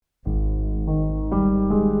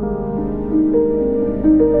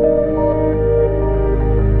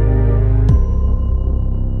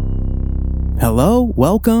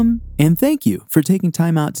Welcome, and thank you for taking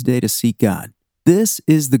time out today to seek God. This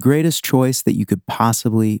is the greatest choice that you could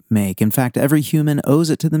possibly make. In fact, every human owes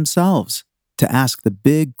it to themselves to ask the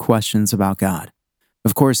big questions about God.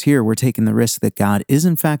 Of course, here we're taking the risk that God is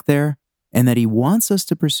in fact there and that He wants us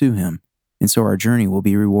to pursue Him, and so our journey will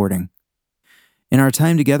be rewarding. In our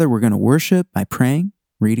time together, we're going to worship by praying,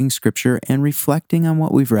 reading Scripture, and reflecting on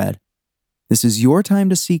what we've read. This is your time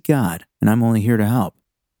to seek God, and I'm only here to help.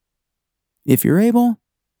 If you're able,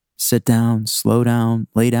 sit down, slow down,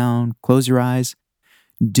 lay down, close your eyes.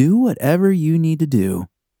 Do whatever you need to do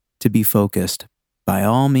to be focused. By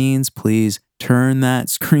all means, please turn that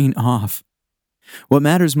screen off. What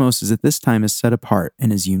matters most is that this time is set apart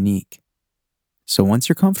and is unique. So once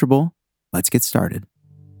you're comfortable, let's get started.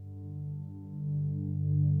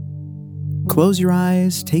 Close your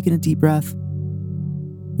eyes, take in a deep breath.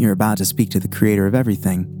 You're about to speak to the Creator of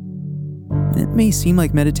everything. And it may seem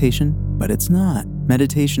like meditation, but it's not.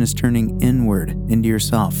 Meditation is turning inward into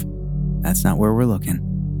yourself. That's not where we're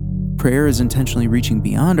looking. Prayer is intentionally reaching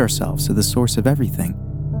beyond ourselves to the source of everything.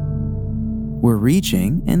 We're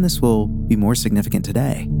reaching, and this will be more significant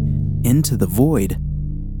today, into the void.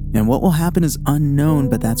 And what will happen is unknown,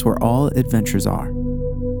 but that's where all adventures are.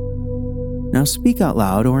 Now speak out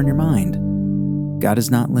loud or in your mind. God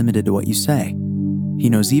is not limited to what you say. He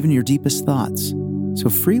knows even your deepest thoughts, so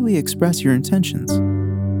freely express your intentions.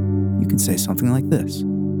 You can say something like this.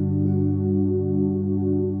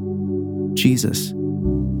 Jesus,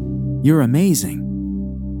 you're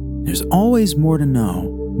amazing. There's always more to know,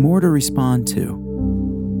 more to respond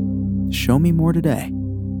to. Show me more today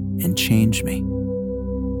and change me.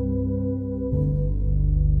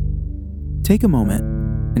 Take a moment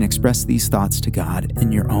and express these thoughts to God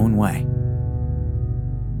in your own way.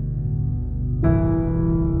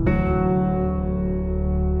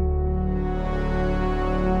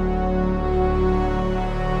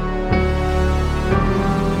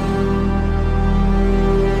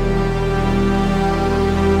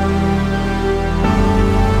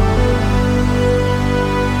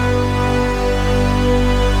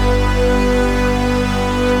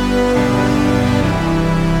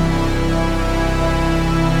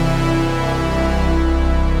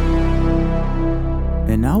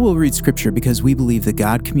 And now we'll read Scripture because we believe that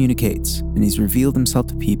God communicates and He's revealed Himself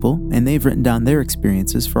to people and they've written down their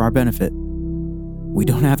experiences for our benefit. We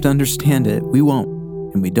don't have to understand it, we won't,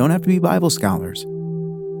 and we don't have to be Bible scholars.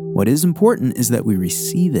 What is important is that we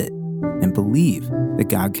receive it and believe that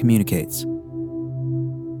God communicates.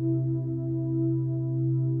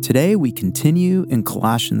 Today we continue in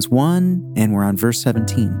Colossians 1 and we're on verse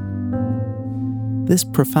 17. This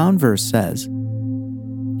profound verse says,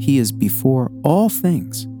 He is before all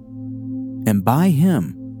things, and by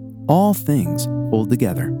Him all things hold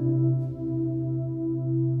together.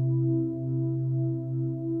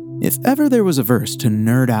 If ever there was a verse to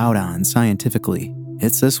nerd out on scientifically,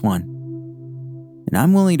 it's this one. And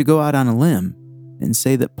I'm willing to go out on a limb and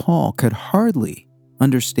say that Paul could hardly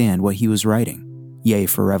understand what he was writing, yea,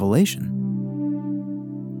 for revelation.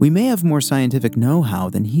 We may have more scientific know-how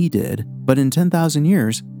than he did, but in 10,000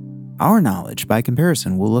 years, our knowledge, by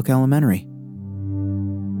comparison, will look elementary.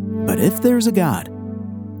 But if there's a God,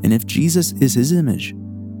 and if Jesus is His image,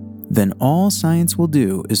 then all science will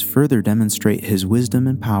do is further demonstrate His wisdom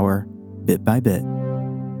and power bit by bit.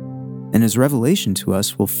 And His revelation to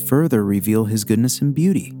us will further reveal His goodness and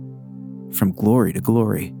beauty, from glory to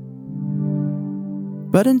glory.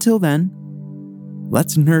 But until then,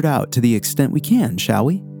 let's nerd out to the extent we can, shall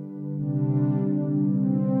we?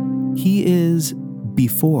 He is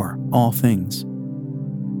before all things.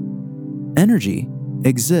 Energy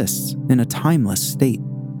exists in a timeless state.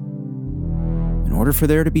 In order for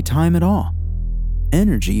there to be time at all,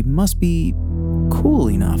 energy must be cool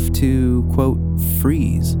enough to, quote,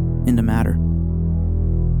 freeze into matter.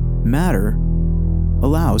 Matter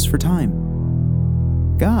allows for time.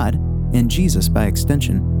 God, and Jesus by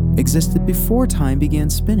extension, existed before time began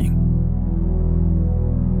spinning.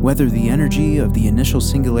 Whether the energy of the initial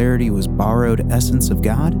singularity was borrowed essence of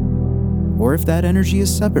God, or if that energy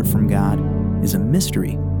is separate from God, is a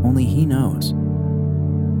mystery only He knows.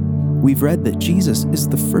 We've read that Jesus is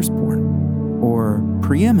the firstborn, or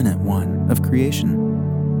preeminent one of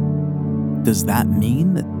creation. Does that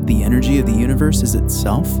mean that the energy of the universe is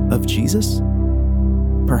itself of Jesus?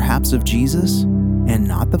 Perhaps of Jesus and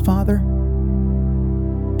not the Father?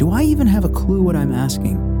 Do I even have a clue what I'm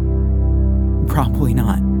asking? Probably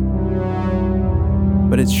not.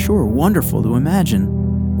 But it's sure wonderful to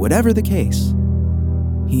imagine, whatever the case,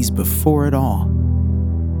 He's before it all.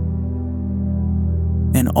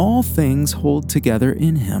 And all things hold together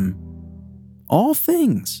in Him. All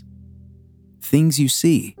things. things you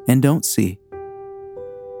see and don't see.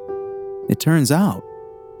 It turns out,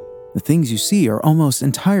 the things you see are almost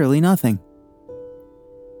entirely nothing.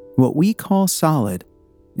 What we call solid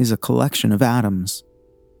is a collection of atoms.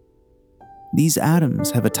 These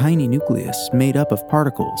atoms have a tiny nucleus made up of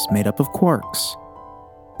particles made up of quarks.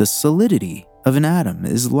 The solidity of an atom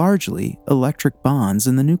is largely electric bonds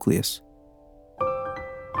in the nucleus.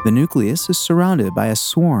 The nucleus is surrounded by a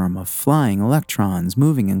swarm of flying electrons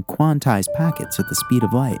moving in quantized packets at the speed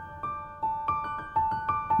of light.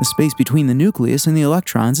 The space between the nucleus and the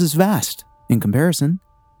electrons is vast in comparison.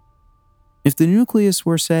 If the nucleus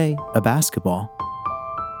were, say, a basketball,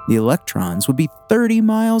 the electrons would be 30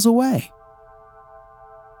 miles away.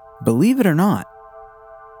 Believe it or not,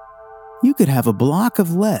 you could have a block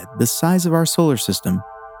of lead the size of our solar system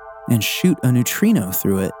and shoot a neutrino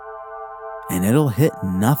through it, and it'll hit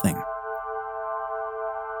nothing.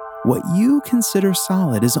 What you consider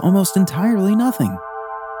solid is almost entirely nothing.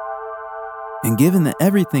 And given that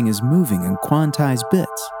everything is moving in quantized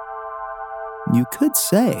bits, you could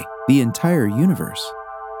say the entire universe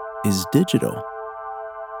is digital.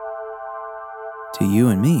 To you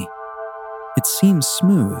and me, it seems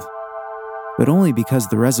smooth, but only because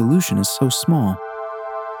the resolution is so small.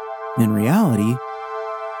 In reality,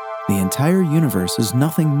 the entire universe is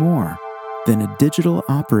nothing more than a digital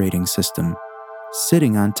operating system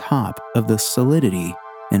sitting on top of the solidity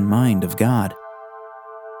and mind of God.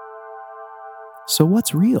 So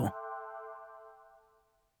what's real?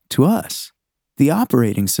 To us, the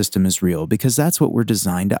operating system is real because that's what we're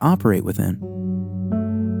designed to operate within.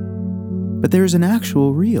 But there's an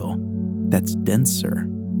actual real that's denser,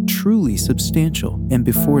 truly substantial, and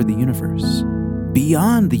before the universe,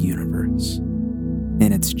 beyond the universe,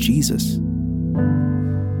 and it's Jesus.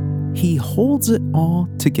 He holds it all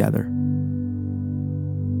together.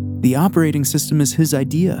 The operating system is His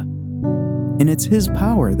idea, and it's His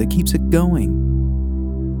power that keeps it going.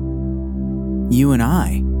 You and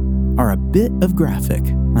I are a bit of graphic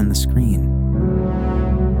on the screen.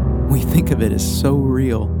 We think of it as so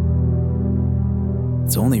real.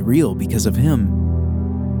 It's only real because of Him.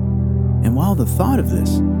 And while the thought of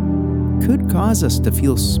this could cause us to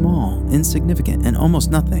feel small, insignificant, and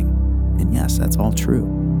almost nothing, and yes, that's all true,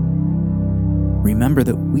 remember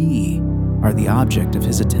that we are the object of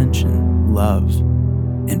His attention, love,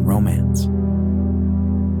 and romance.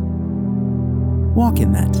 Walk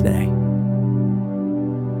in that today.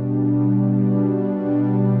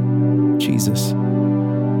 Jesus,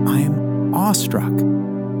 I am awestruck.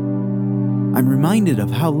 I'm reminded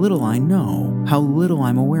of how little I know, how little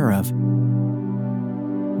I'm aware of.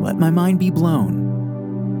 Let my mind be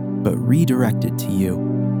blown, but redirected to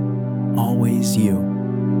you. Always you.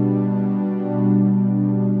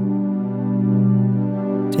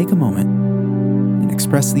 Take a moment and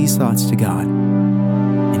express these thoughts to God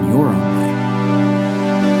in your own way.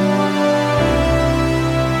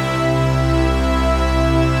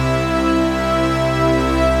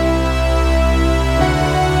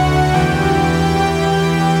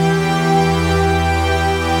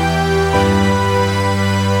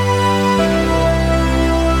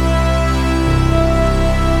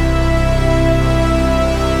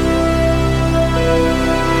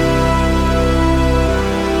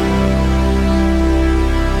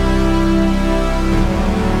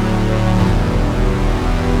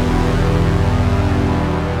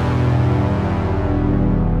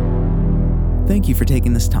 Thank you for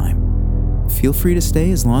taking this time. Feel free to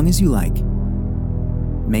stay as long as you like.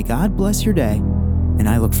 May God bless your day, and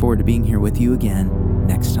I look forward to being here with you again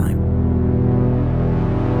next time.